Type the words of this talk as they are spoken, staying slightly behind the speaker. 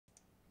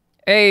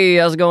Hey,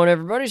 how's it going,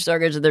 everybody?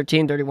 Stargates at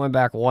 1331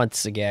 back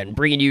once again,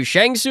 bringing you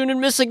Shang, Tsung, and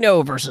Missing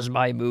No versus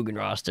my Mugen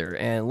roster.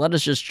 And let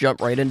us just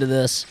jump right into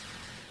this.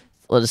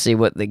 Let us see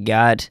what they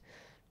got.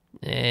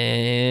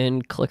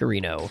 And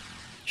Clickerino.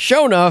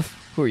 Show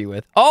enough. Who are you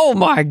with? Oh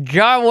my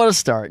god, what a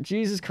start.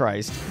 Jesus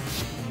Christ.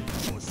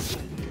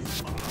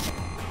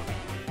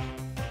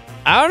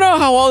 I don't know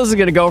how well this is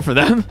going to go for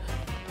them.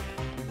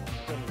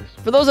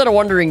 For those that are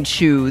wondering,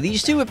 too,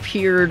 these two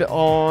appeared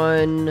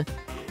on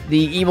the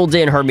Evil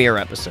Dan Hermir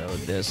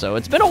episode. So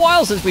it's been a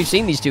while since we've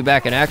seen these two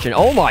back in action.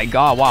 Oh my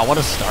god, wow, what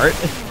a start.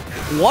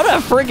 What a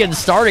freaking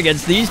start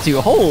against these two.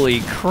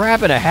 Holy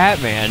crap in a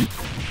hat, man.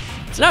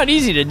 It's not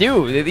easy to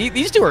do.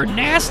 These two are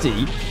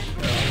nasty.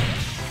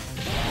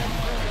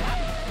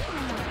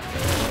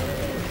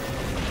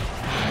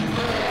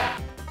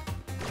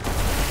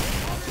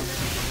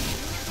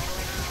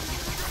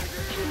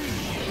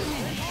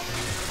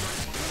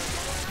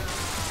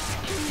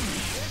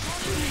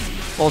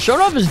 Well,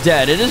 Shonoff is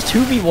dead. It is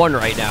 2v1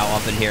 right now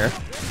up in here.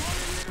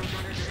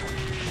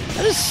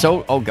 That is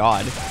so... Oh,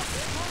 God.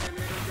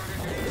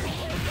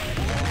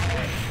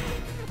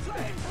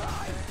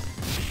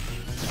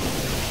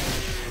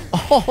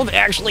 Oh, they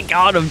actually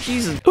got him.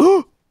 Jesus.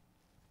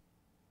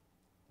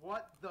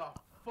 What the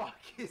fuck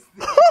is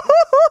this?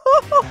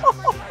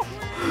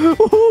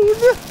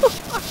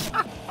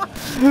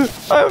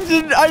 Oh,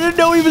 no. I didn't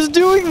know he was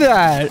doing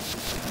that.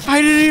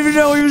 I didn't even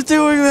know he was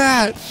doing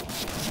that.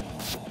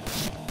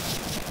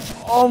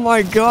 Oh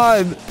my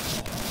god.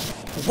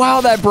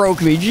 Wow, that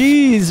broke me.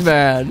 Jeez,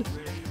 man.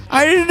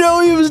 I didn't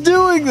know he was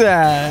doing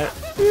that.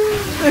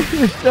 I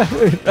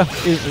didn't know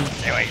he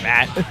was doing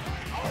that.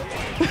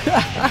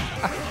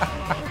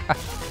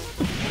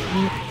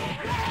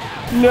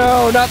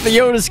 No, not the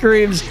Yoda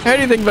screams.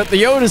 Anything but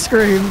the Yoda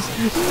screams.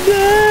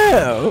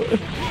 No.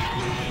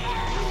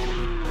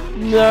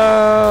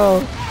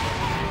 No.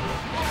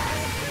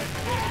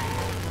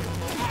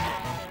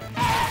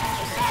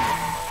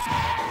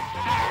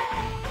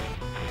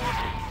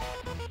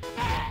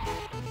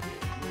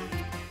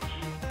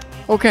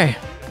 Okay,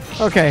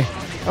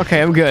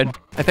 I'm good.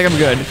 I think I'm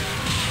good.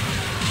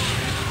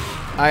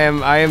 I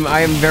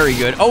am very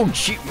good. Oh,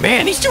 gee,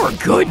 man, these two are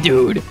good,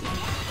 dude.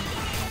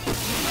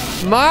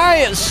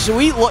 My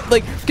sweet,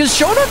 like, because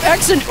Shonoff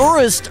X and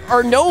Urist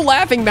are no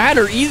laughing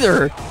matter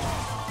either.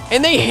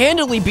 And they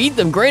handily beat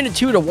them, granted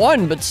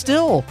 2-1, but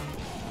still.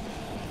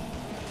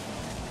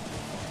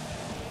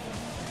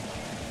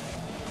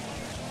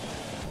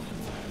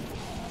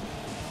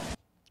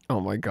 Oh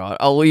my god,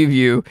 I'll leave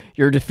you.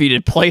 You're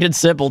defeated, plain and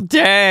simple.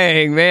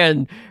 Dang,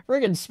 man.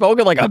 Friggin'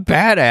 spoken like a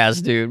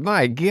badass, dude.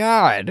 My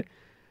god.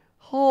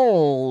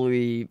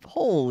 Holy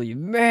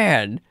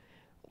man.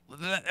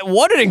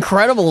 What an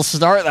incredible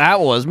start that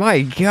was.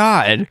 My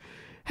god.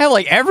 Had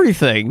like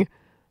everything.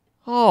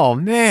 Oh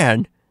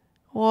man.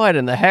 What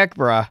in the heck,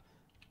 bruh?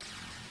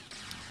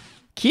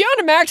 Keon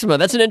and Maxima,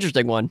 that's an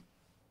interesting one.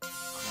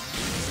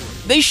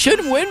 They should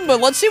win, but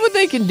let's see what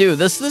they can do.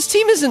 This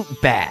team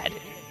isn't bad.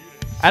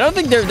 I don't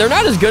think they're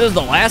not as good as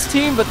the last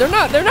team, but they're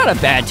not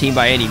a bad team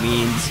by any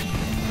means.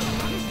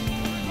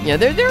 Yeah,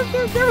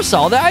 they're a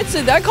solid.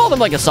 I'd call them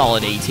like a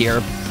solid A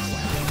tier.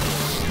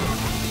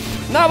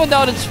 Not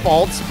without its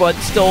faults, but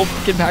still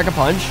can pack a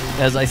punch.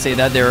 As I say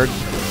that, they're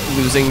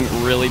losing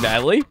really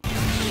badly,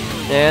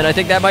 and I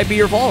think that might be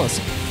your flawless.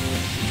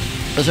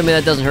 Assuming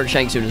that doesn't hurt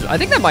Shang Tsung as well. I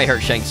think that might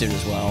hurt Shang Tsung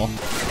as well.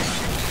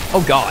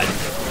 Oh god.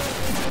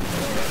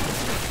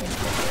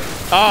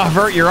 Ah,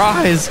 avert your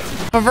eyes.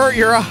 Avert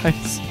your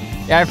eyes.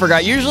 Yeah, I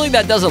forgot. Usually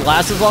that doesn't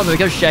last as long, but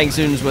because Shang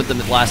Tsung's with them,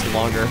 it lasted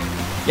longer.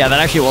 Yeah, that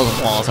actually was a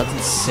flawless. That's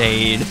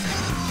insane.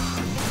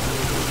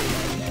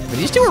 But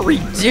these two are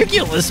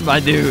ridiculous, my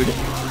dude.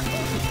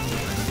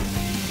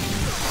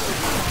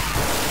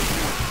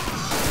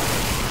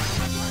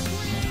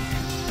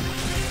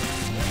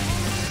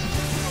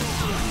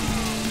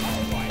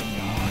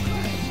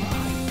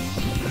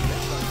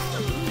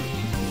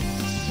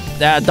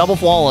 Yeah, double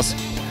flawless.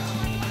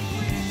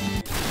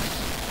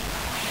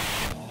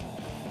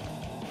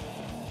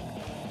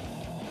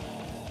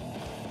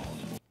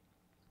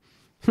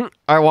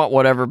 I want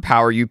whatever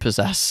power you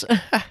possess.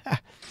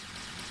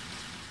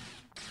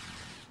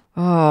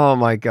 Oh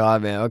my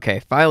god, man. Okay,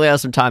 finally have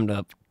some time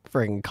to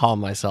freaking calm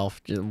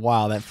myself.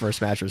 Wow, that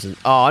first match was...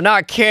 Oh,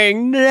 not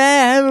King!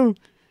 No!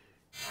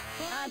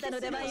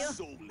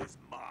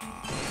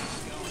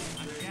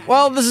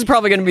 Well, this is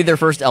probably going to be their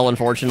first L,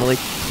 unfortunately.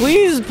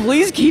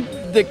 Please keep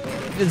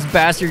this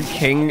bastard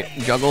King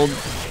juggled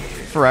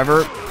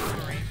forever.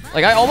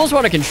 Like, I almost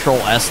want to Control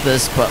S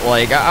this, but,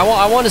 like,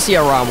 I want to see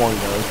how round 1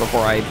 goes before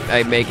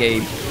I make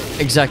a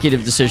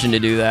executive decision to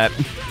do that.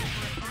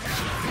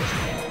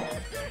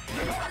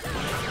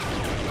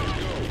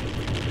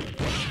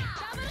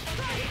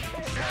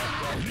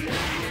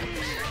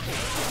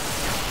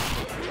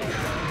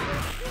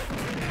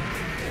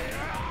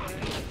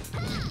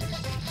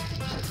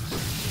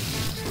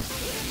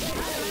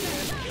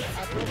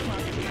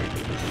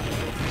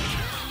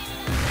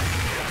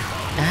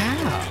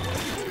 Ow.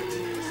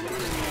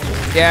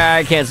 Yeah,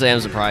 I can't say I'm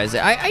surprised.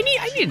 I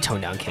need to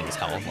tone down King's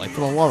health, like,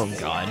 for the love of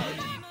God.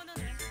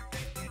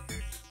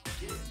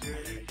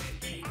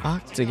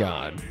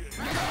 Octagon.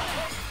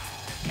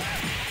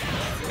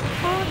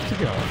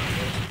 Octagon.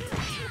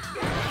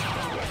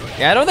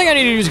 Yeah, I don't think I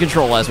need to use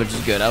Control S, which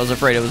is good. I was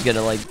afraid it was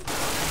gonna, like,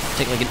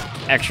 take, like,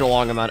 an extra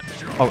long amount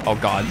of... Oh,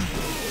 God.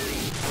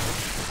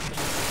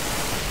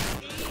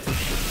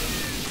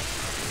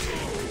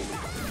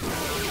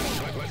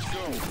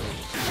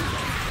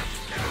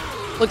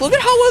 Look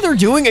at how well they're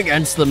doing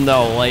against them,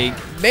 though. Like,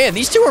 man,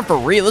 these two are for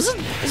real.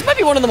 This might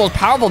be one of the most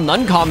powerful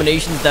nun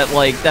combinations that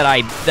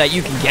that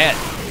you can get.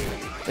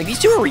 Like, these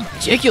two are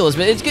ridiculous,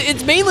 but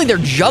it's mainly their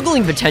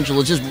juggling potential.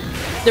 It's just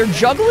their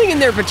juggling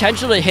and their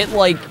potential to hit,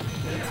 like,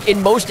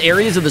 in most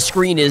areas of the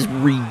screen is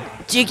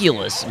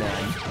ridiculous,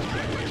 man.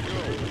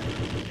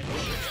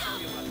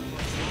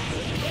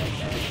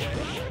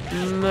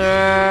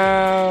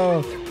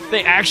 No,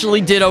 they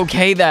actually did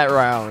okay that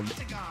round.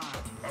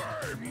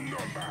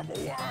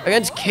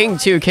 Against King,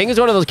 too. King is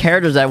one of those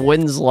characters that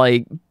wins,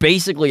 like,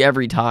 basically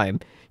every time.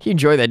 You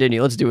enjoyed that, didn't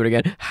you? Let's do it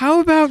again. How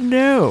about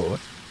no?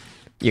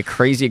 You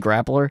crazy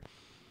grappler.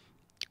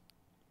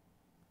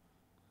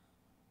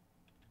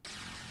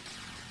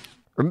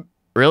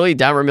 Really?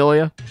 Down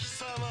Remilia?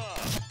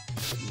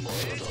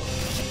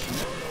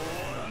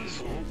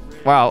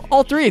 Wow.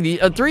 All three of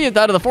the three out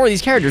of the four of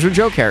these characters are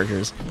joke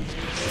characters.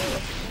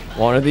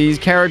 One of these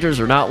characters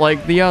are not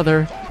like the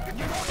other.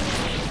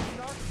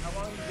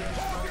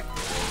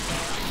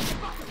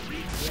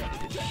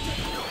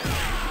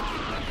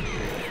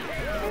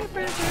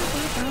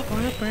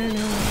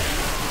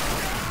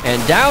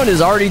 And down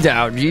is already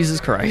down. Jesus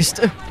Christ.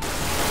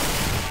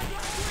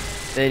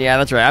 And yeah,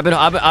 that's right.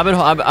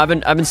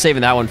 I've been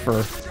saving that one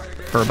for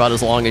about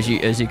as long as you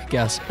could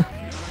guess.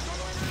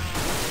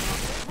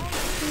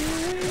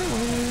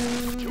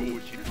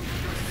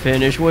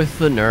 Finish with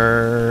the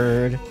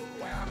nerd.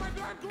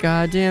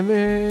 God damn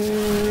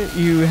it!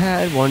 You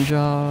had one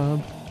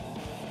job.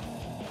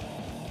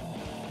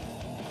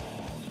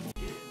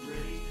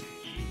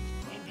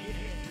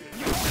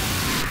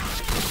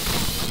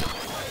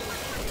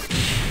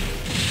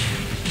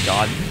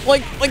 God,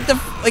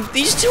 like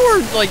these two are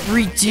like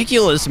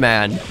ridiculous,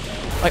 man.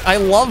 Like I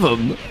love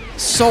them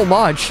so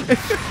much.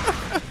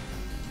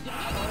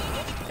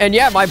 And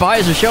yeah, my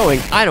bias are showing.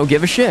 I don't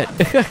give a shit.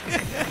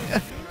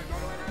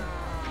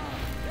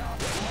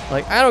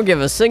 Like I don't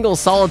give a single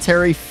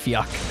solitary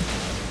fuck.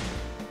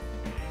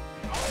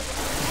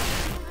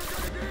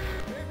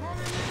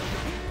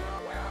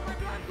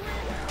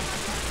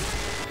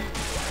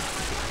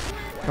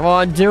 Come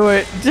on, do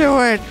it,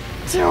 do it,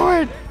 do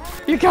it.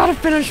 You gotta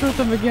finish with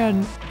them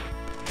again.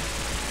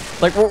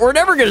 Like, we're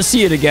never gonna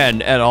see it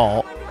again at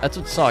all. That's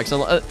what sucks.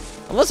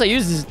 Unless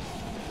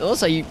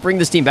I bring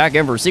this team back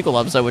in for a sequel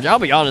episode, which I'll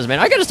be honest, man,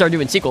 I gotta start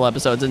doing sequel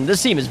episodes, and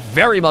this team is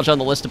very much on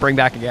the list to bring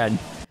back again.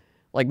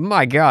 Like,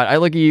 my God, I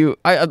look at you,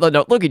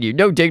 no, look at you,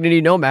 no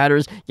dignity, no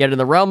matters, yet in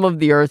the realm of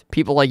the earth,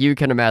 people like you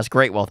can amass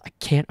great wealth. I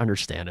can't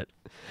understand it.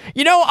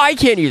 You know, I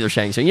can't either,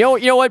 Shang. So you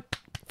know what?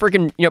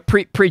 Freaking, you know,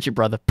 preach it,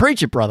 brother.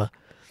 Preach it, brother.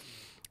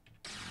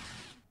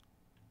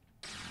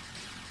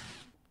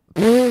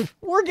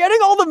 We're getting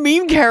all the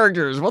meme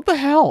characters. What the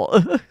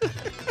hell?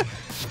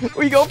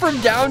 We go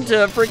from down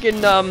to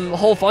freaking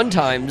whole fun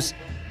times.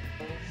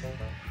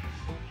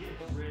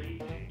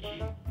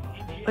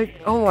 Like,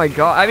 oh my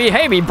God.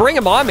 I mean, bring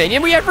him on, man.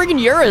 And we had freaking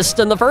Eurist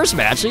in the first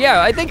match. So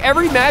yeah, I think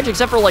every match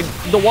except for like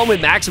the one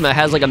with Maxima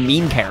has like a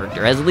meme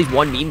character. Has at least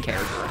one meme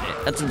character in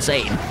it. That's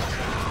insane.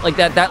 Like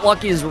that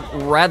luck is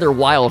rather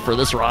wild for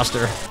this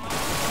roster.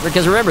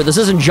 Because remember, this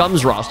isn't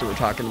Jum's roster we're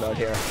talking about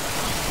here.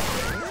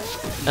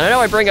 And I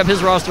know I bring up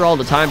his roster all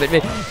the time, but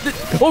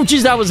oh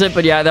jeez, that was it.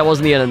 But yeah, that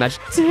wasn't the end of the match.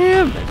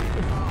 Damn.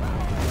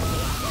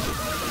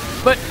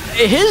 But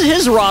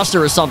his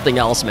roster is something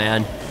else,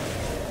 man.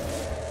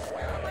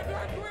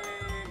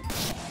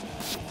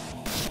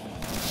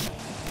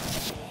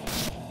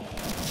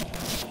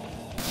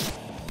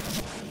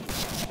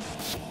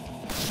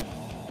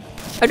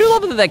 I do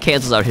love that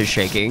cancels out his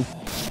shaking.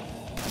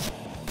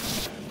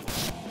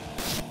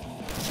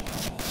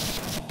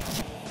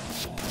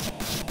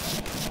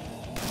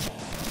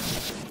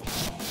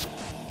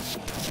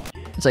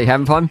 So you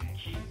having fun?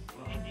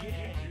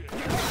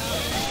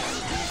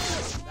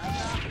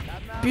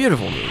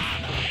 Beautiful move.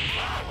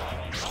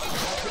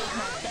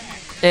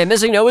 And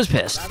Missing No is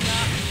pissed.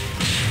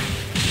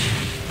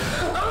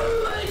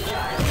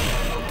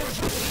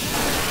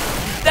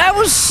 That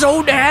was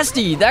so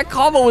nasty. That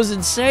combo was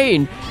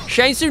insane.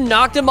 Shang Tsung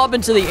knocked him up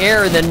into the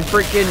air and then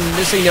freaking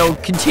Missing No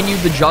continued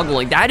the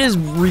juggling. That is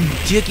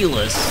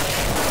ridiculous.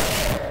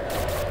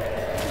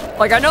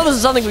 Like, I know this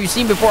is something we've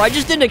seen before. I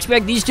just didn't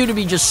expect these two to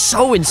be just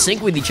so in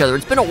sync with each other.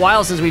 It's been a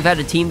while since we've had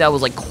a team that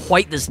was, like,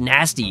 quite this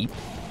nasty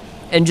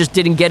and just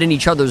didn't get in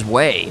each other's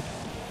way.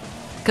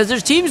 Because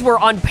there's teams where,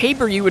 on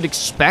paper, you would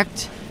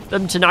expect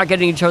them to not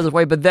get in each other's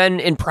way, but then,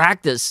 in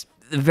practice,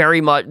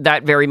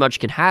 that very much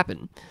can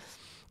happen.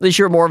 At least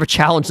you're more of a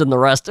challenge than the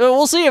rest.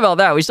 We'll see about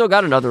that. We still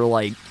got another,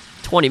 like,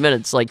 20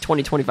 minutes, like,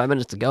 20, 25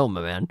 minutes to go,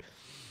 my man.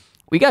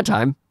 we got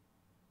time.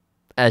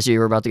 As you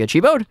were about to get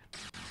cheapoed.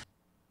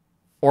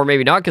 Or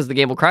maybe not, because the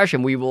game will crash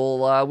and we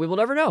will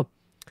never know.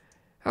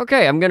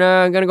 Okay, I'm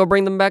gonna go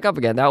bring them back up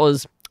again. That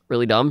was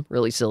really dumb,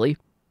 really silly,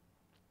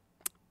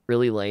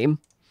 really lame.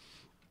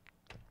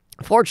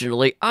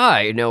 Fortunately,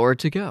 I know where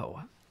to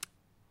go.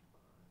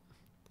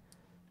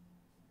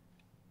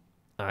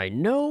 I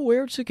know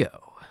where to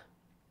go.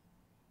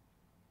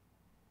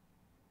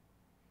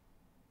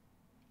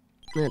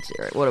 Let's see.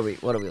 All right, what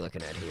are we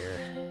looking at here?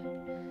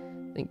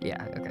 I think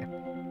okay.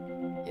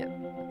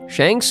 Yep.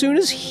 Shang Tsung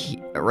is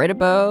right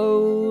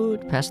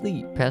about past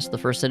the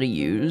first set of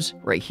U's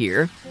right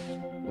here.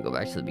 We'll go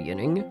back to the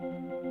beginning.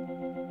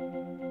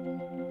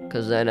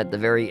 Because then at the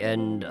very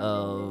end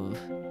of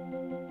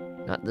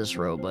not this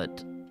row,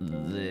 but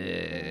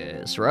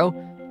this row,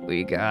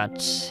 we got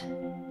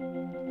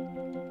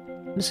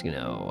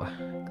Miskino.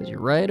 Because you're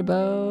right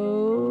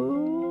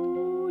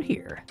about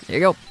here. There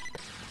you go. All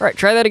right,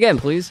 try that again,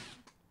 please.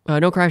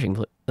 No crashing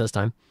this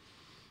time.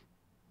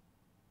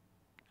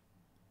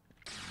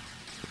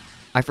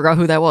 I forgot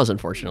who that was,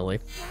 unfortunately.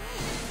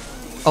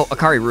 Oh,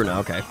 Akari Runa.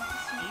 Okay.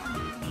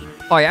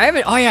 Oh yeah, I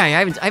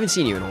haven't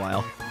seen you in a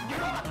while.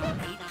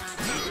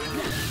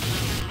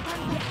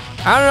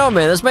 I don't know,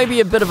 man. This might be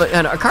a bit of a.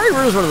 And Akari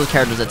Runa is one of those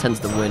characters that tends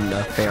to win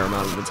a fair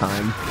amount of the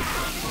time.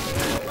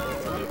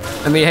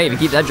 I mean, hey, if you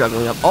keep that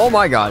juggling up. Oh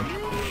my god.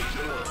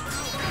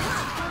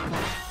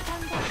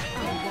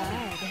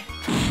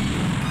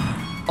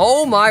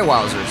 Oh my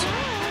wowzers.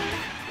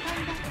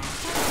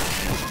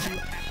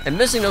 And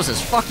Missing Nose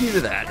says, fuck you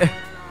to that.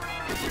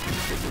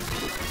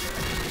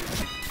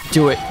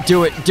 Do it,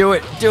 do it, do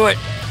it, do it.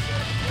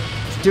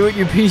 Do it,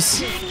 you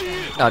piece.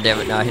 Oh, damn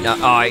it, no,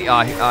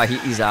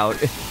 he's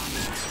out.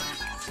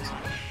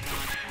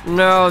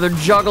 No, they're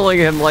juggling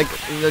him like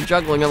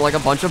a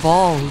bunch of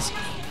balls.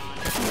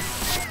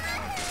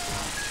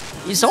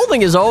 He's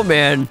holding his own,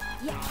 man.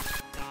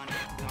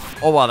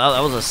 Oh, wow,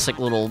 that was a sick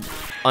little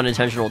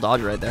unintentional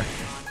dodge right there.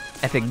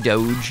 Epic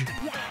doge.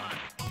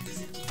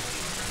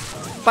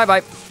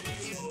 Bye-bye.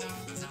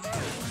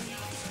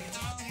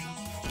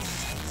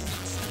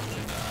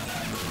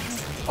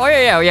 Oh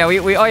yeah.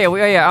 We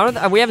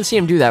haven't seen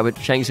him do that, but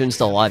Shang Tsung's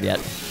still alive yet.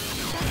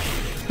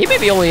 He may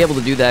be only able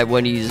to do that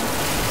when he's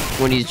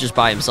just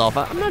by himself.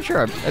 I'm not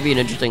sure. That'd be an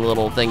interesting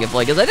little thing if,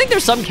 like, 'cause I think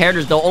there's some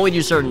characters they'll only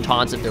do certain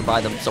taunts if they're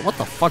by them. So what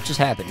the fuck just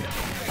happened?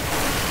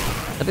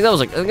 I think that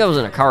was an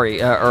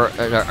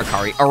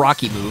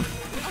Araki move.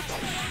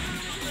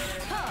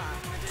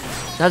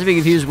 Not to be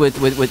confused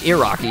with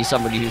Iraqi,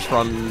 somebody who's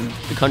from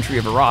the country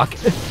of Iraq.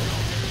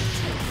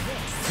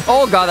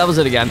 Oh god, that was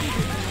it again.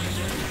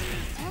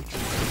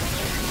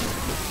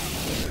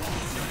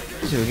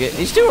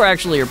 These two are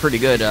pretty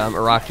good,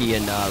 Iraqi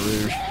and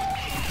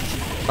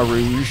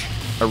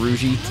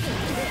Aruji.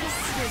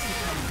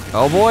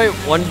 Oh boy,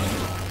 one.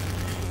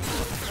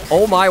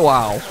 Oh my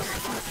wow.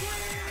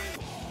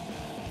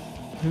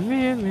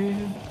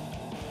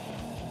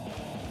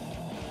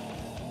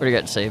 What do you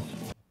got to say?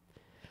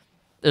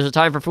 There's a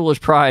time for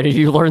foolish pride, and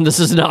you learn this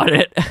is not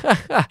it.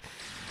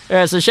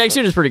 Yeah, so Shang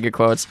Tsung is pretty good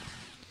quotes.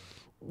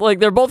 Like,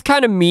 they're both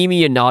kind of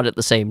memey and not at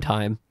the same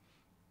time.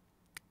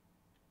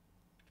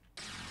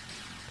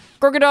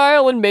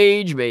 Crocodile and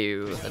Mage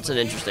Mayu. That's an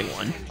interesting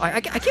one.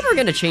 I keep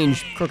forgetting to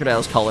change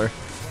Crocodile's color.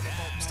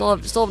 Still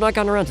have not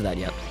gotten around to that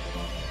yet.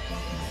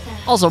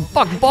 Also,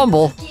 Buck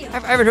Bumble. I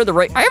haven't heard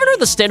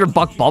the standard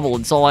Buck Bumble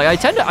until I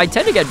tend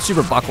to get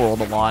Super Buck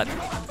World a lot.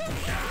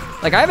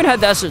 Like, I haven't had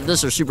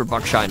this or Super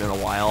Buck Shine in a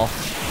while.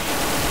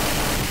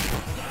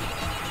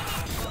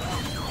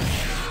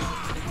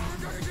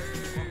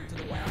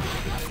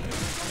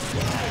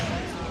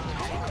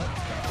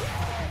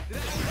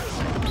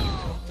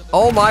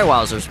 Oh my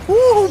wowzers.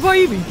 Woo,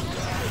 baby.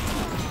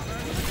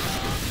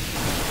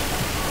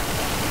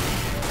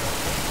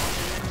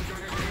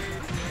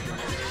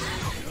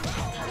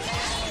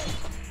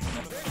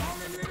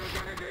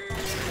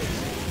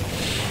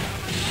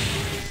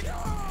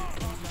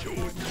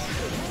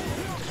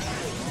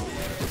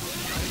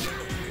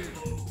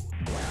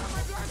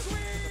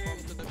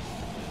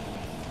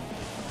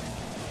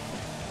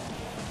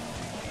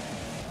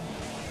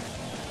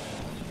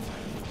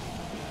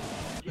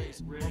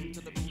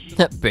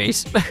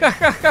 Base.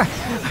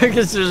 I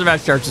guess there's about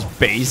starts as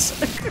base.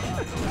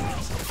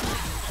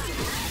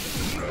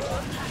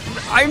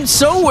 I'm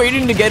so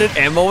waiting to get an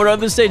ammo on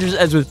this stage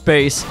as with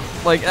base.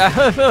 Like,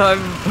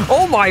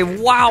 oh my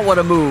wow, what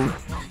a move.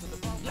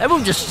 That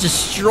move just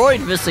destroyed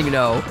Missing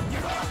No.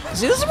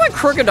 See, this is why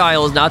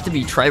Crocodile is not to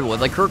be tribal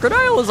with. Like,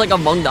 Crocodile is like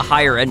among the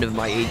higher end of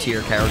my A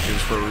tier characters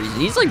for a reason.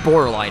 He's like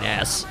borderline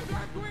S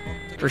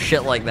for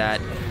shit like that.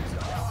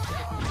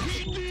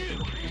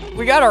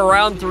 We got a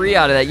round 3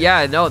 out of that.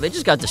 Yeah, no, they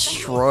just got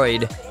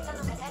destroyed.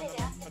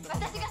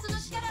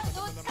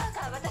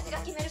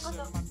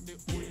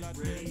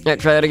 Yeah,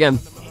 try that again.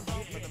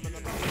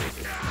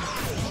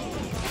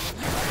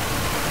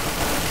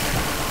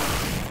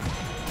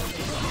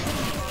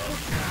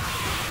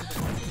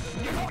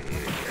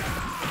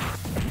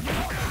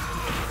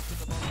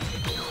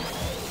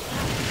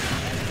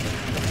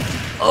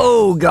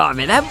 Oh god,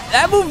 man,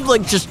 that move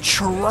like just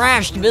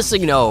trashed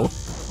missing no.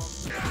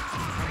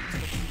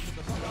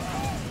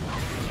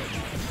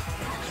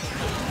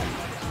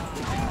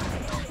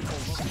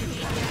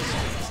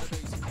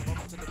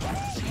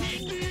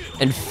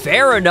 And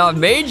fair enough,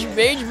 Mage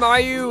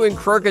Mayu and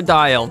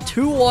Crocodile,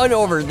 2-1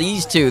 over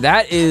these two.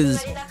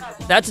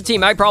 That's a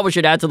team I probably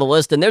should add to the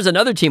list. And there's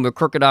another team with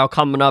Crocodile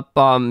coming up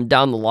down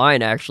the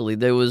line, actually.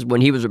 There was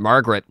when he was with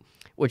Margaret,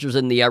 which was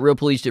in the Real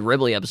Police did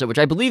Ripley episode, which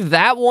I believe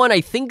that one,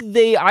 I think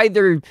they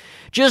either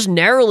just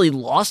narrowly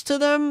lost to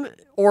them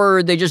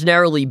or they just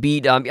narrowly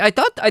beat, I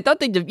thought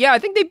they did, yeah, I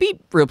think they beat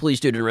Real Police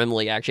Dude and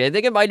Ripley, actually. I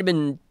think it might have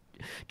been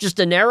just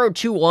a narrow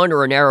 2-1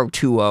 or a narrow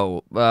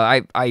 2-0.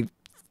 I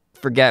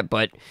forget,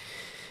 but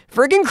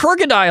friggin'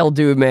 Crocodile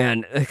dude,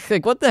 man.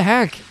 Like, what the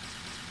heck?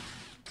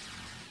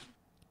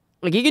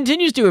 Like, he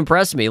continues to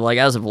impress me, like,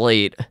 as of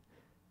late.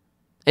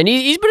 And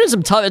he's been in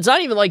some tough... It's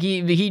not even like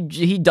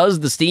he does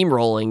the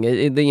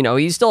steamrolling. You know,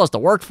 he still has to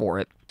work for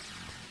it.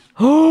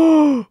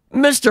 Oh,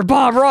 Mr.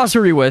 Bob Ross,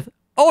 who are you with?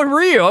 Oh, and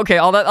Ryu. Okay,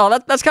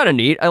 that's kind of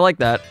neat. I like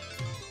that.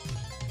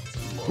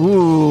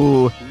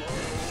 Ooh.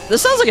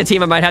 This sounds like a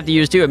team I might have to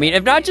use, too. I mean,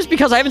 if not just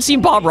because I haven't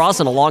seen Bob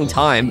Ross in a long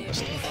time.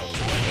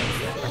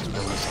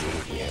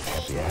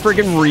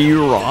 Freaking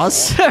Ryu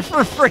Ross.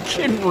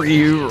 Freaking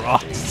Ryu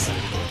Ross.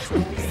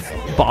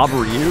 Bob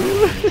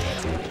Ryu.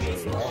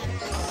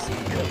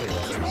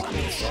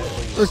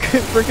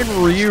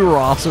 Freaking Ryu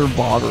Ross or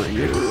Bob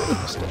Ryu.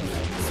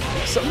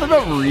 Something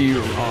about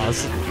Ryu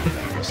Ross.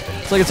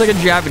 It's like a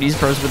Japanese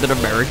person with an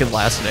American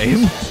last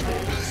name.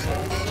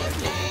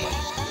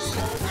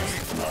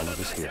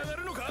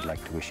 I'd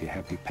like to wish you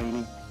happy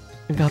painting.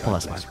 And God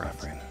bless my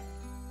friend.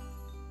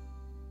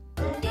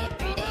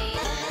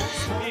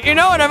 You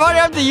know, and I might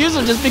have to use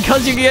them just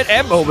because you get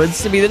M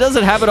moments. I mean, it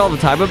doesn't happen all the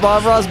time with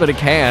Bob Ross, but it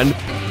can.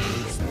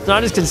 It's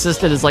not as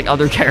consistent as, like,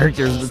 other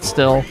characters, but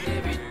still.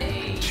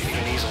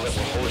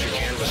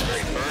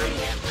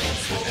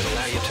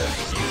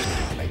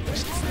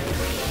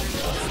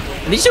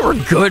 These two are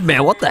good,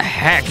 man. What the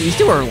heck? These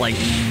two are, like,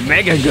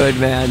 mega good,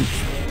 man.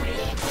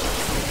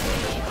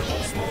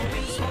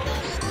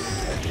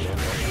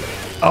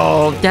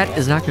 Oh, that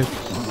is not good.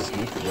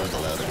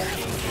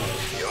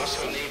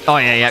 Oh,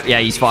 yeah,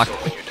 he's fucked.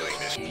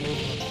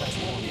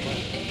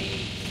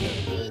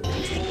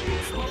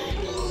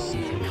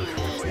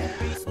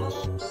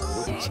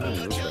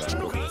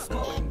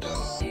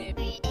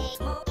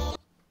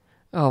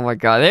 Oh my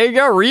god, there you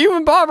go, Ryu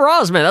and Bob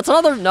Ross, man. That's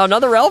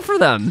another L for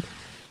them.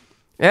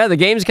 Yeah, the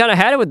game's kind of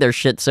had it with their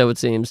shit, so it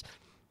seems.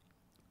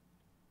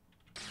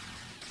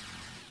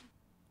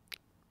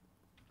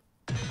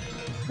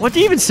 What do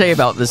you even say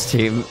about this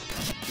team?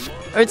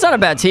 I mean, it's not a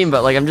bad team,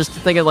 but like I'm just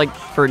thinking like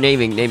for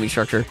naming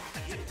structure.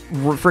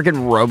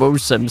 Freaking Robo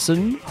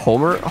Simpson,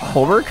 Homer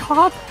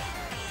Cop,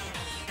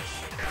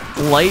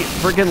 Light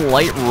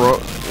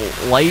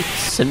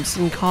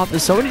Simpson Cop.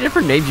 There's so many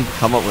different names you can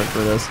come up with for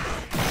this.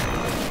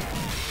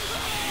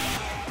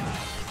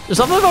 There's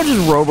something about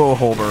just Robo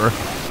Homer.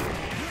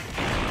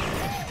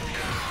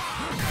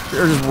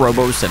 Or just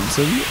Robo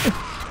Simpson.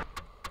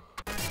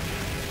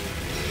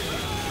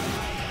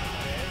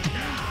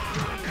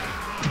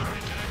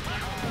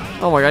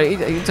 Oh my god,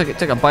 he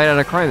took a bite out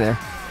of crime there.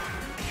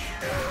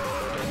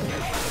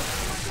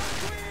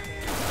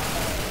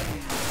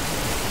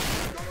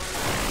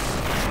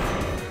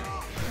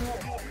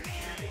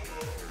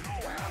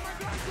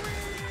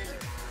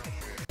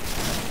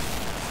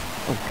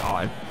 Oh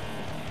god.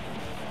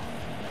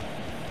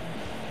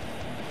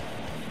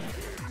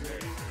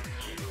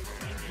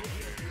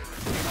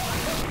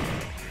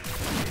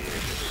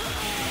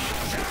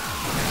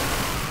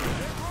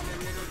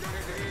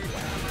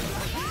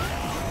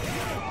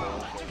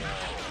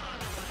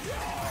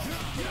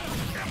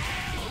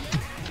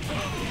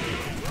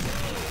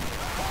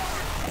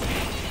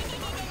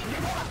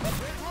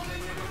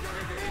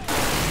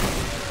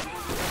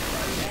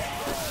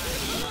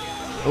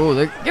 Oh,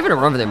 they're giving a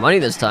run for their money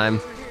this time.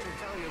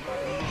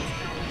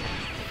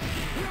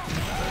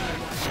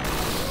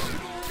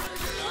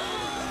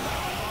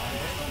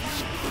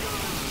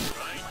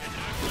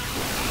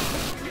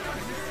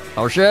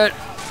 Oh shit.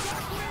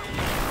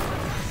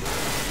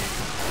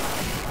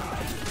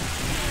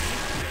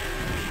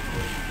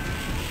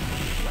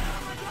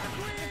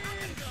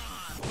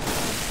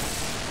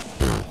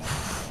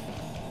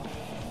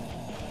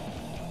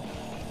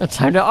 It's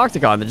time to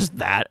Octagon, than just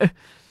that.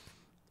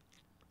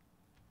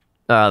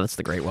 That's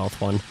the Great Wealth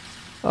one.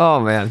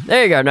 Oh man,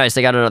 there you go. Nice.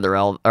 They got another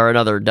L or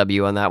another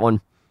W on that one.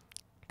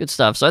 Good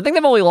stuff. So I think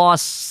they've only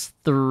lost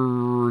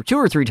 2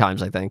 or 3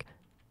 times. I think.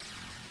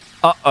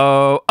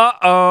 Uh-oh.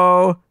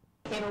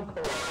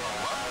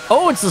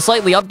 Oh, it's the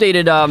slightly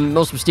updated,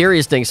 most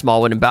mysterious thing,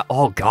 Smallwood and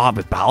oh god,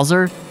 with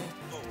Bowser.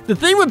 The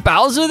thing with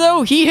Bowser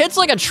though, he hits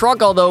like a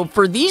truck. Although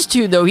for these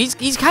two though,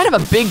 he's kind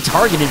of a big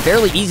target and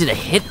fairly easy to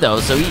hit though.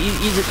 So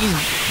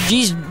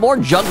he's more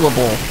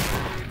juggleable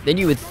than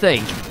you would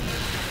think.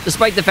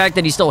 Despite the fact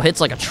that he still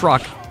hits like a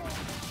truck.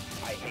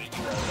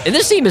 And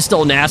this team is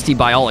still nasty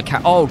by all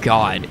accounts. Oh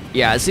god.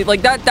 Yeah, see,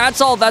 like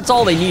that's all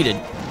they needed.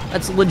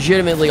 That's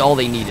legitimately all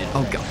they needed.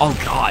 Oh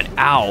god,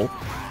 ow.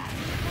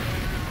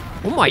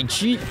 Oh my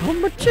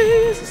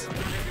Jesus.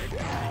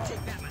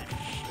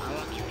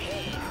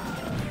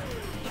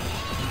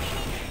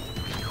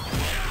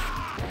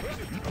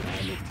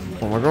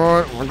 Oh my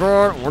god, oh my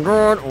god, oh my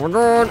god, oh my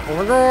god, oh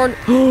my god.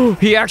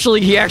 He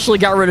actually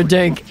got rid of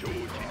Dink.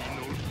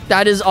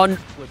 That is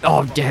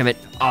oh damn it.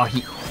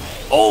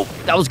 Oh,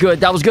 that was good,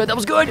 that was good, that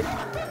was good.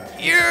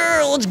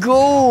 Yeah, let's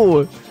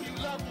go.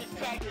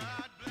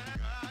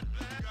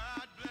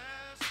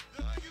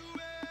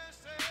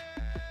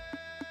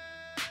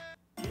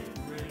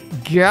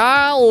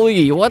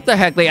 Golly, what the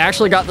heck? They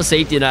actually got the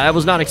safety net. I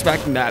was not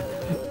expecting that.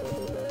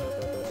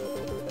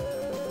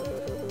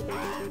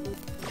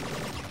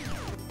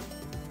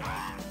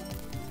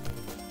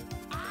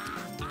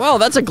 Well,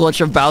 that's a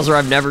glitch of Bowser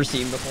I've never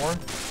seen before.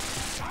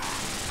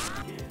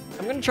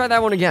 I'm gonna try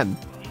that one again.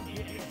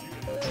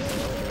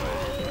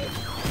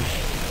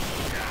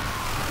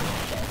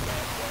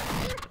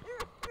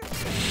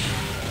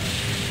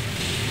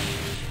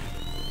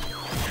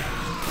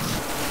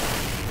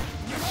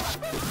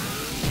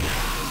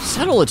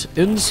 Settle it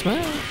in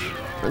Smash.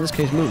 Or in this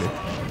case, Mugen.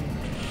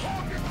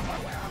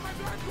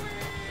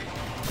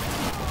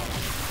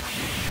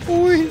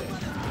 Oi.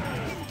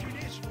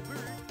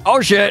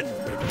 Oh shit.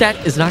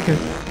 That is not good.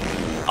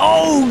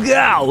 Oh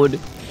god.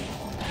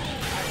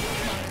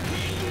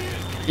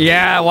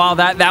 Yeah, wow,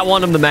 that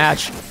won him the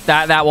match.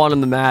 That won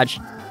him the match.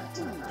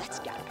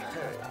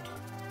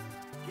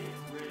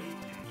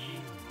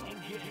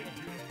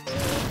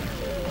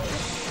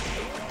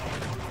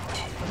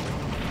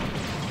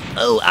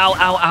 Oh, ow,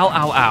 ow, ow,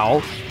 ow,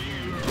 ow.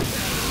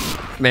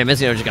 Man,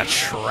 Missino just got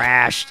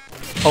trashed.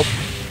 Oh.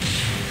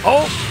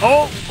 Oh,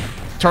 oh.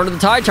 Turn to the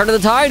tide, turn to the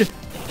tide.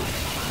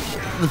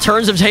 The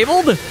turns have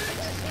tabled.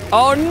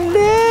 Oh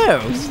no,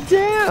 he's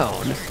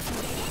down.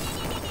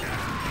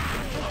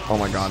 Oh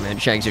my god, man.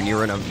 Shang Tsung, you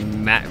were in a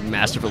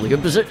masterfully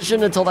good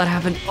position until that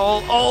happened.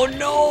 Oh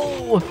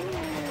no.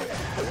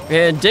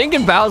 Man, Dink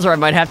and Bowser, I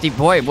might have to...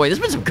 Boy, there's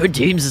been some good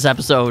teams this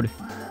episode.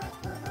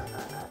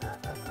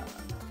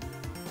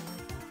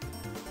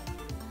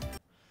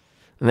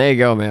 There you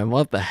go, man.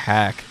 What the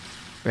heck?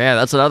 Man,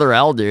 that's another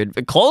L, dude.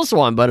 A close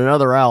one, but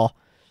another L.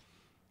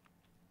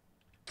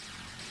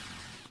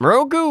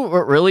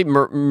 Miroku? Really?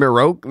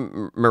 Mirokro?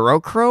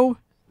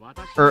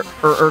 Or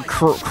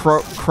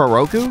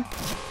Kroroku?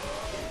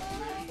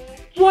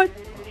 What?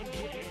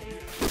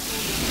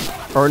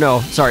 Or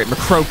no, sorry,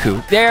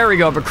 Makroku. There we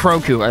go,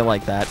 Makroku. I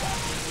like that.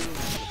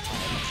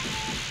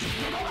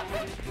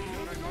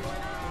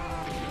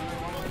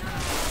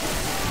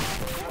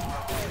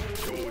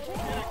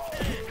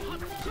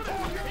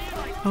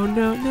 Oh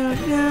no, no,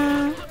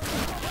 no.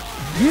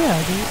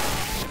 Yeah, dude.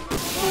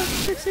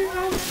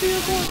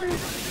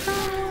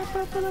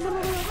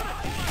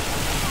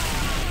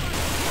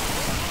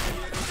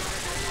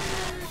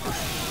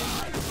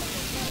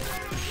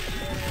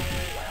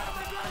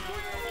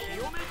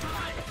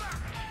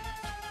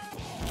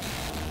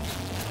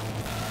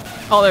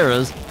 Oh, there it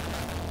is.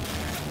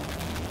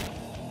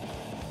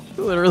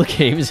 You literally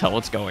can't even tell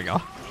what's going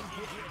on.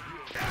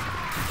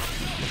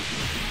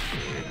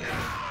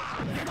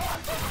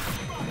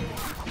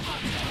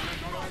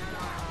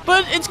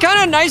 But it's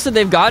kind of nice that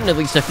they've gotten at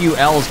least a few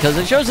L's, because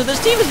it shows that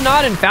this team is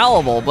not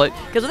infallible. But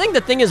because I think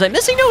the thing is that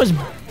Missino is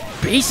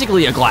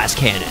basically a glass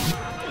cannon.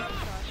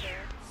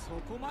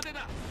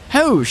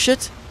 Oh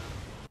shit!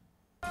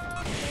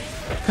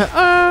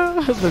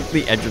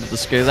 The edge of the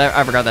screen.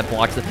 I forgot that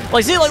blocks it.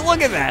 Like, see, like,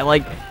 look at that.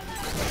 Like,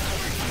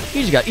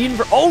 he just got eaten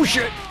for. Oh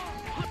shit!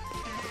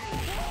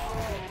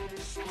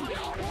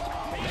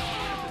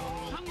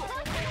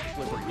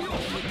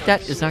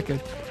 That is not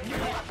good.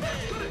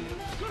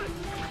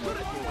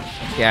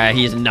 Yeah,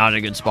 he's not in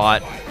a good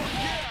spot.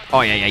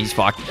 Oh, yeah, he's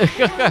fucked.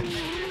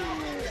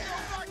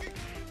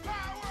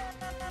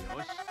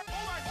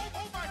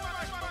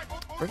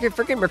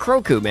 Freaking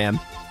Makroku, man.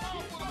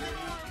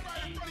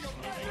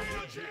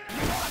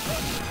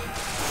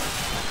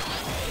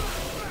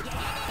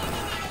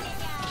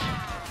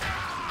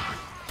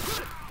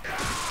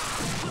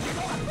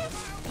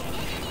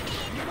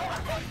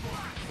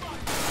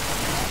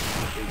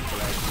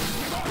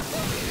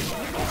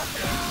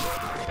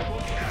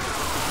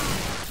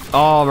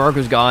 Oh,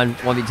 Maroku's gone.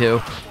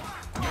 1v2.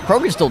 Pro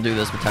can still do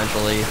this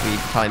potentially if he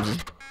times his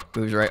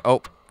moves right.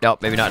 Oh, no,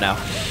 maybe not now.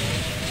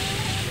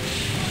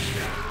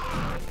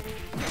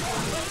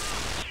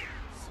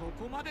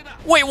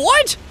 Wait,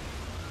 what?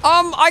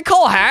 I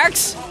call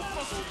hacks?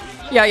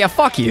 Yeah,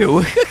 fuck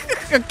you.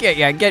 Okay,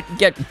 yeah, get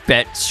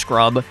bet,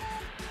 scrub.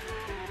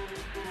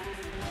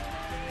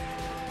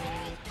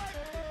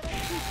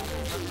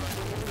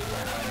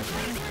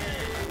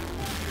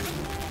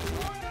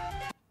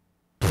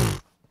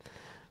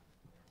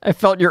 I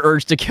felt your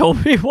urge to kill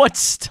me. What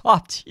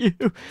stopped you?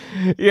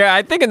 Yeah,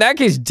 I think in that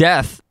case,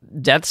 death.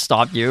 Death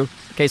stopped you.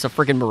 In case of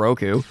freaking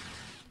Moroku.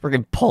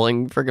 Freaking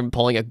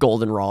pulling a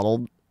golden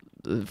Ronald.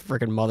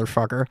 Freaking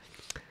motherfucker.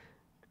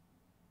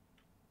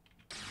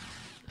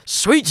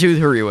 Sweet Tooth,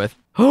 who are you with?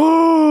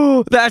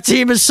 Oh, that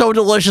team is so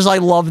delicious. I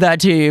love that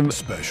team.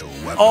 Special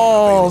weapon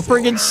Oh,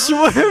 available.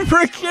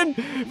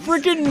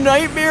 freaking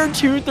Nightmare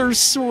Tooth or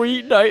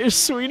Sweet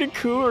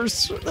Aku or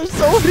there's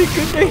so many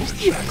good names.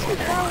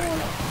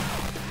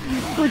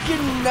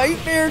 Freaking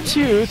Nightmare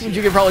Tooth, which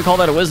you could probably call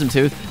that a Wisdom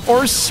Tooth,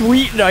 or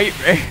Sweet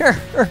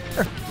Nightmare.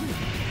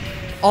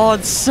 Oh,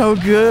 it's so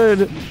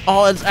good.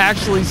 Oh, it's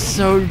actually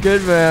so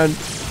good, man.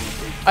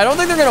 I don't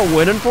think they're gonna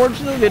win,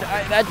 unfortunately. But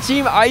that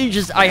team, I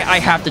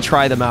have to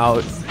try them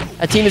out.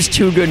 That team is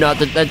too good not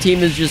to. That team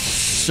is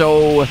just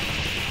so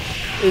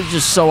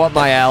up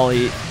my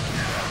alley.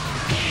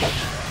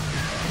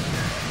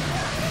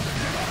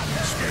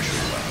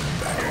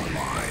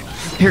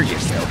 Here you go.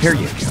 Here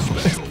you go.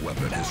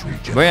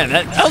 Man,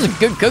 that was a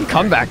good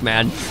comeback,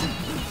 man.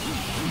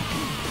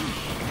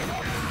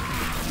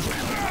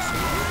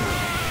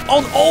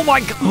 Oh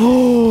my god.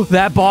 Oh,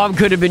 that bomb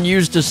could have been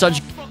used to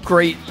such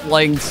great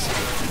lengths.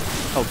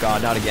 Oh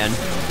god, not again.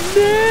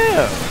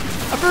 No!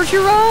 Avert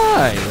your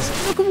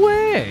eyes! Look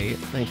away!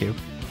 Thank you.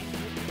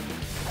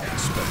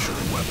 Special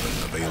weapon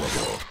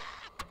available.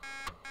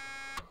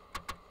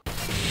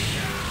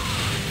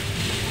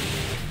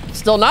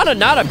 Still not a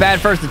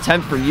bad first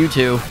attempt from you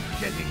two.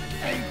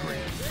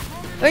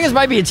 I think this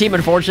might be a team,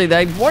 unfortunately,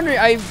 that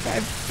I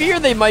fear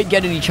they might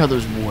get in each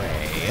other's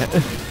way.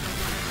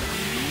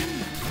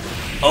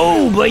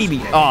 Oh,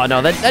 baby! Oh,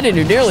 no, that didn't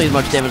do nearly as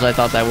much damage as I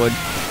thought that would.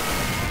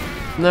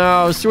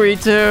 No,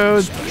 Sweet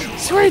Tooth!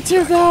 Sweet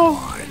Tooth, no!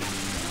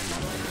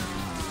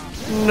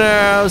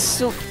 No,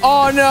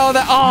 oh no,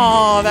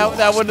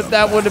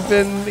 that would have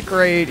been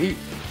great.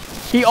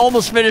 He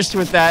almost finished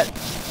with that.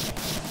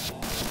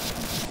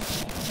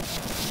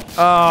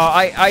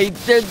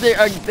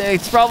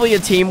 It's probably a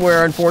team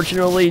where,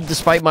 unfortunately,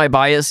 despite my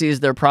biases,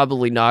 they're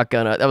probably not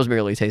gonna. That was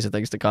merely a taste of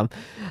things to come.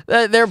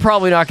 They're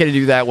probably not gonna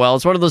do that well.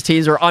 It's one of those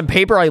teams where, on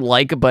paper, I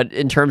like, but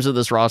in terms of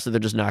this roster, they're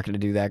just not gonna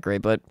do that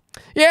great. But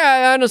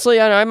yeah, honestly,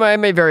 I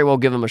may very well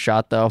give them a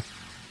shot, though.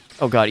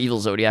 Oh god, Evil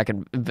Zodiac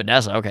and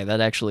Vanessa. Okay, that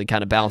actually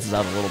kind of balances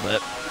out a little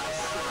bit.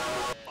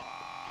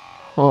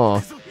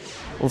 Oh,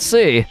 we'll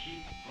see.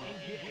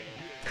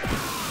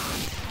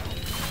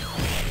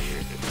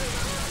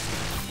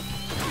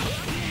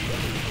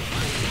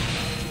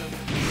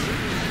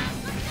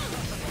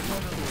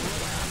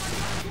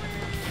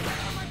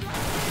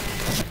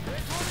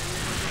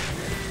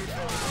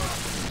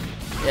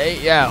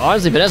 Yeah,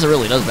 honestly, Vanessa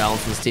really does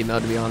balance this team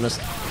out, to be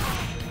honest.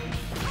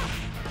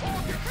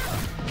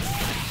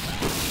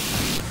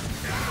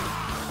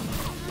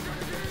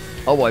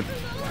 Oh boy.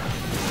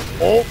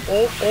 Oh.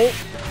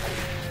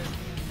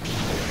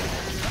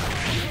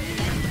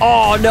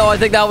 Oh no, I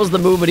think that was the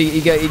move, but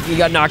he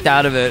got knocked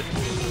out of it.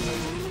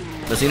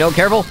 Does he know?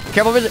 Careful.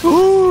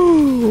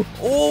 Ooh.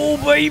 Oh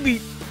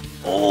baby.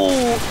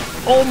 Oh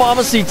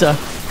mamacita.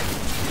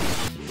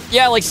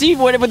 Yeah, like see,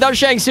 without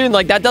Shang Tsung,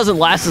 like that doesn't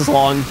last as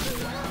long.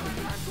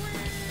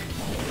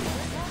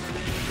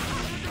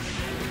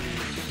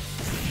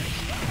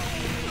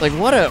 Like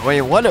what a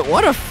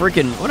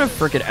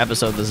freaking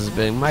episode this has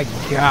been. My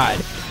god.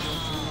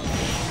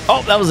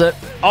 Oh, that was it.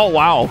 Oh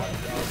wow.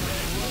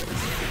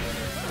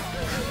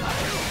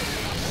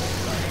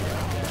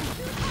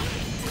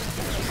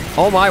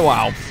 Oh my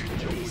wow.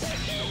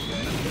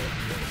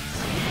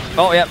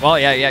 Oh yeah, well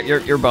yeah,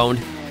 you're boned.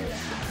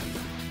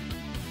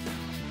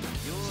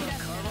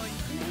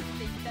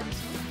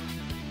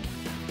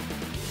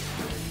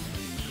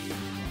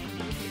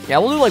 Yeah,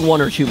 we'll do like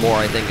one or two more,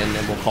 I think, and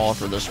then we'll call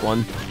for this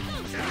one.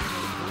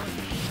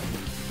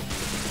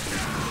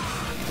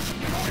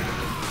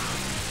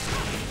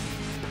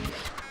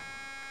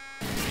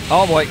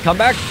 Oh boy, come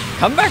back.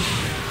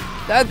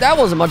 That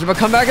wasn't much of a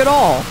comeback at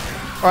all.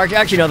 Or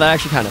actually, no, that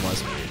actually kind of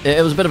was.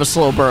 It was a bit of a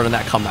slow burn in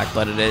that comeback,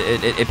 but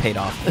it paid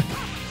off.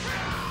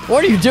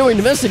 What are you doing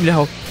to Missing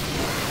No?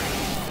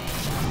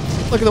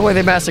 Look at the way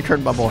they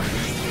massacred my boy.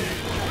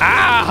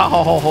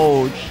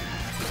 Ouch!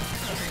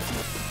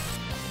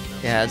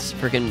 Yeah, it's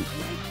freaking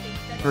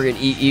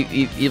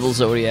Evil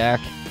Zodiac.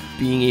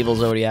 Being Evil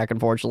Zodiac,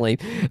 unfortunately.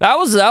 That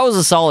was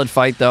a solid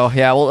fight, though.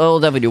 Yeah,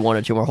 we'll definitely do one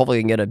or two more. Hopefully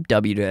we can get a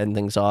W to end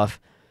things off.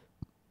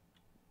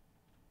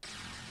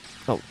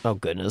 Oh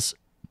goodness.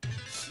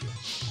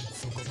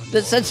 The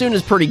Setsuna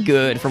is pretty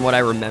good from what I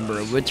remember.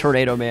 With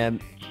Tornado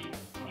Man,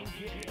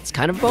 it's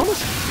kind of a bonus.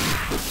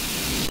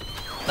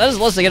 That is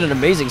unless they get an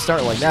amazing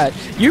start like that.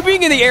 You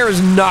being in the air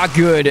is not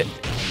good.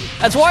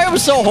 That's why I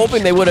was so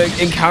hoping they would have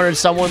encountered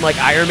someone like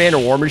Iron Man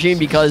or War Machine,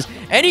 because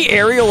any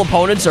aerial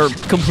opponents are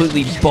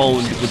completely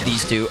boned with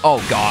these two.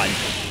 Oh god.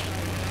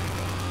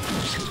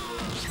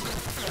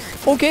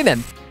 Okay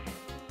then.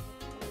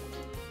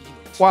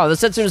 Wow, the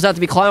Setsuna's not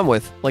to be clowned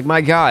with. Like, my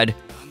god.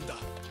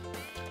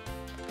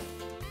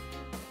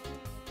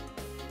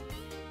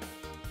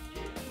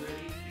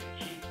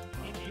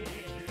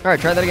 Alright,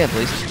 try that again,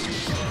 please.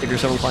 If you're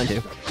so inclined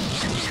to.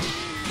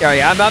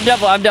 Yeah, I'm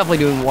definitely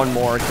doing one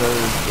more,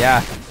 because,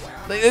 yeah.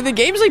 The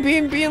game's like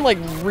being like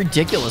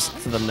ridiculous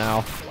to them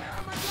now.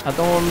 I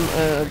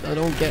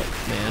don't get,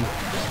 man.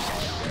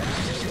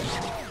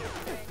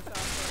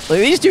 Like,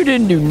 these two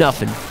didn't do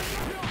nothing.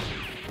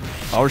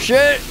 Oh,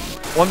 shit.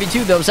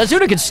 1v2, though.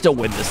 Setsuna can still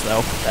win this,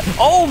 though.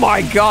 Oh,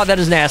 my God. That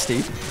is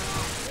nasty.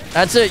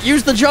 That's it.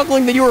 Use the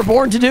juggling that you were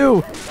born to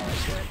do.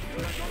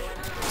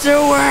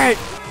 Do it.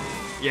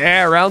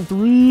 Yeah, round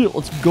 3.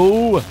 Let's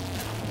go.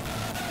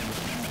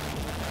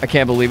 I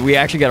can't believe we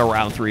actually got a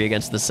round 3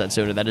 against this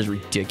Setsuna. That is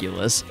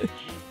ridiculous.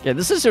 Yeah,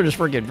 this Setsuna's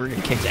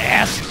freaking kicks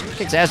ass.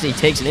 Kicks ass and he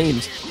takes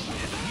names.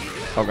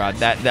 Oh, God.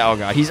 Oh,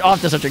 God. He's off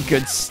to such a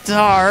good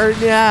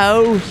start.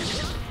 No.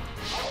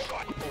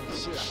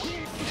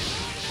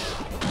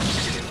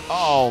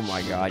 Oh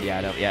my God,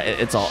 yeah, no, yeah,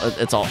 it's all ogre.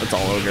 It's all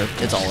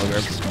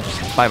ogre.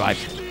 Bye.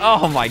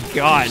 Oh my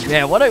God,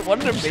 man, what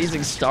an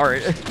amazing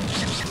start.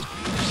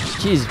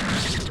 Jeez,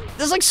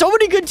 there's like so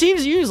many good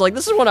teams to use. Like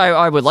this is one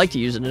I would like to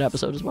use in an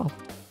episode as well.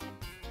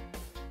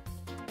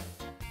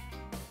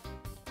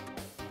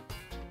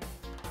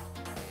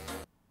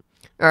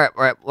 All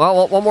right.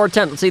 Well, one more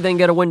attempt. Let's see if they can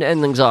get a win to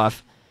end things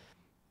off.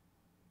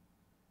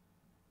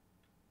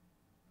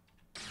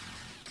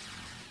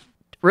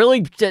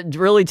 Really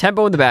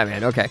tempo in the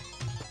Batman. Okay.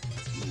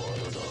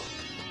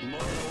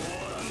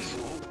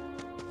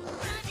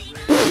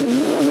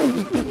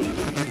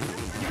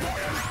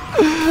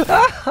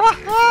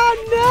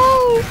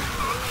 No!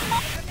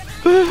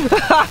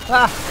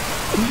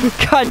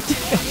 God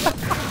damn.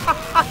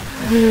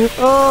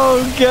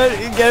 Oh,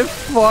 get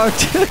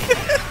fucked.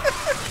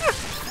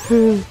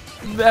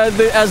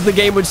 As the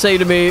game would say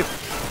to me.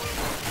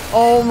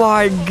 Oh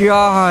my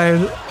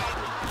God.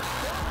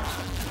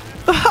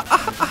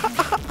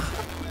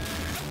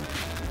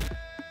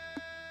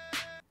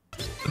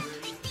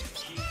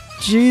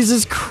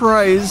 Jesus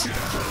Christ.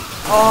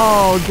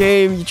 Oh,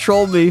 game, you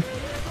trolled me.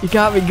 You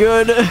got me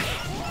good.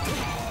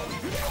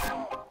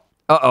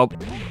 Uh-oh.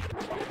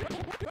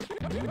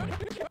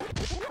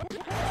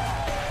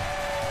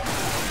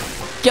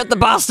 Get the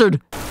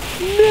bastard!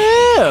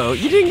 No!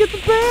 You didn't get the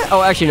bat!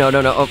 Oh, actually, no.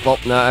 Oh, well,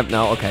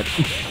 no, okay.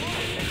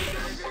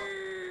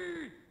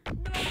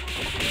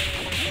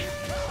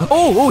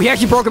 Oh, he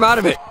actually broke him out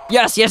of it!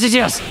 Yes! Get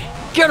him!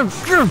 Get the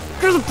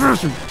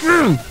bastard!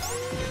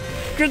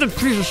 Get the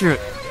piece of shit!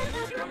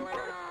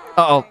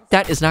 Uh-oh,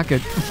 that is not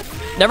good.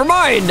 Never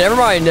mind.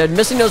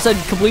 Missing no said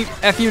complete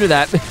F you to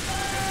that.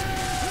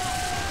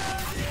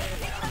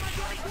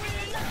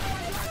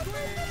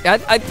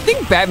 I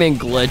think Batman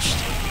glitched.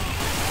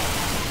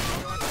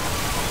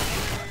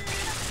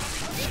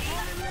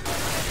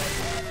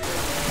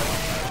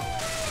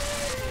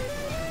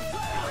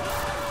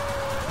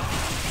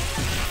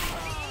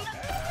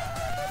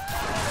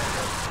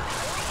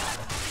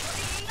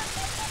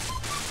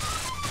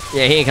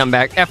 Yeah, he ain't coming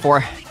back.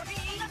 F4.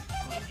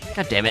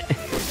 God damn it.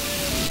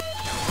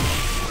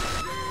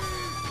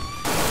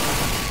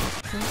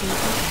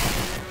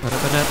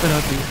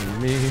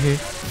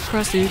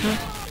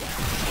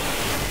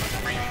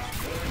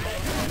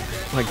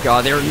 Oh my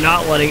God, they're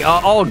not letting.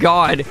 Oh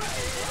God.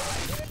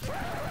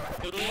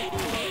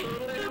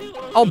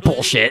 Oh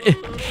bullshit.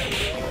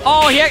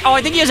 Oh,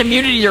 I think he has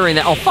immunity during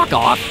that. Oh, fuck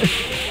off.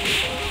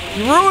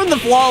 You ruined the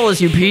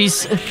flawless, you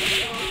piece. You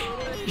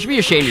should be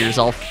ashamed of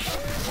yourself.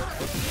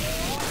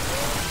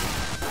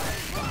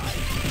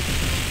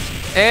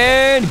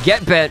 And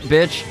get bent,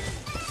 bitch.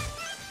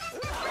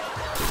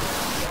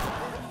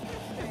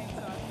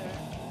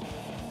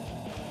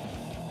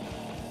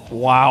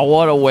 Wow,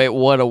 what a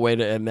way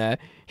to end that.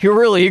 You're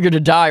really eager to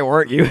die,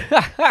 weren't you?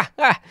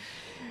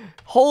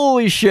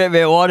 Holy shit,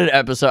 man, what an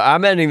episode.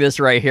 I'm ending this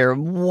right here.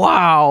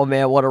 Wow,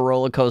 man, what a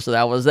roller coaster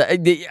that was.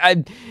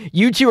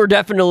 You two are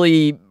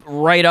definitely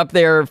right up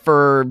there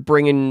for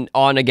bringing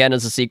on again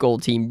as a sequel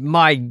team.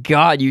 My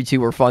God, you two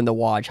were fun to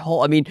watch.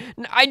 I mean,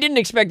 I didn't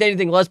expect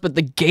anything less, but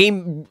the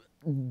game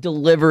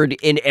delivered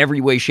in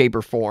every way, shape,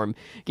 or form.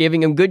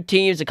 Giving them good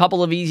teams, a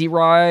couple of easy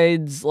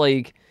rides,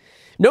 like,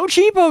 no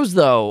cheapos,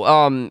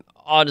 though.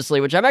 Honestly,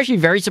 which I'm actually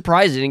very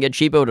surprised it didn't get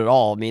cheapoed at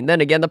all. I mean, then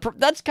again,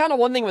 that's kind of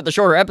one thing with the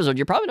shorter episodes.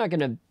 You're probably not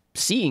going to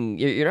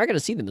you're not going to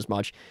see them as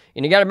much.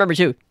 And you got to remember,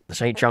 too, the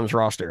St. Chum's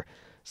roster.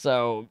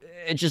 So,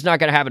 it's just not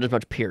going to happen as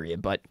much,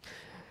 period. But,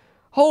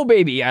 oh,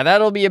 baby, yeah,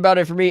 that'll be about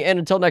it for me. And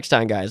until next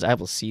time, guys, I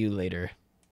will see you later.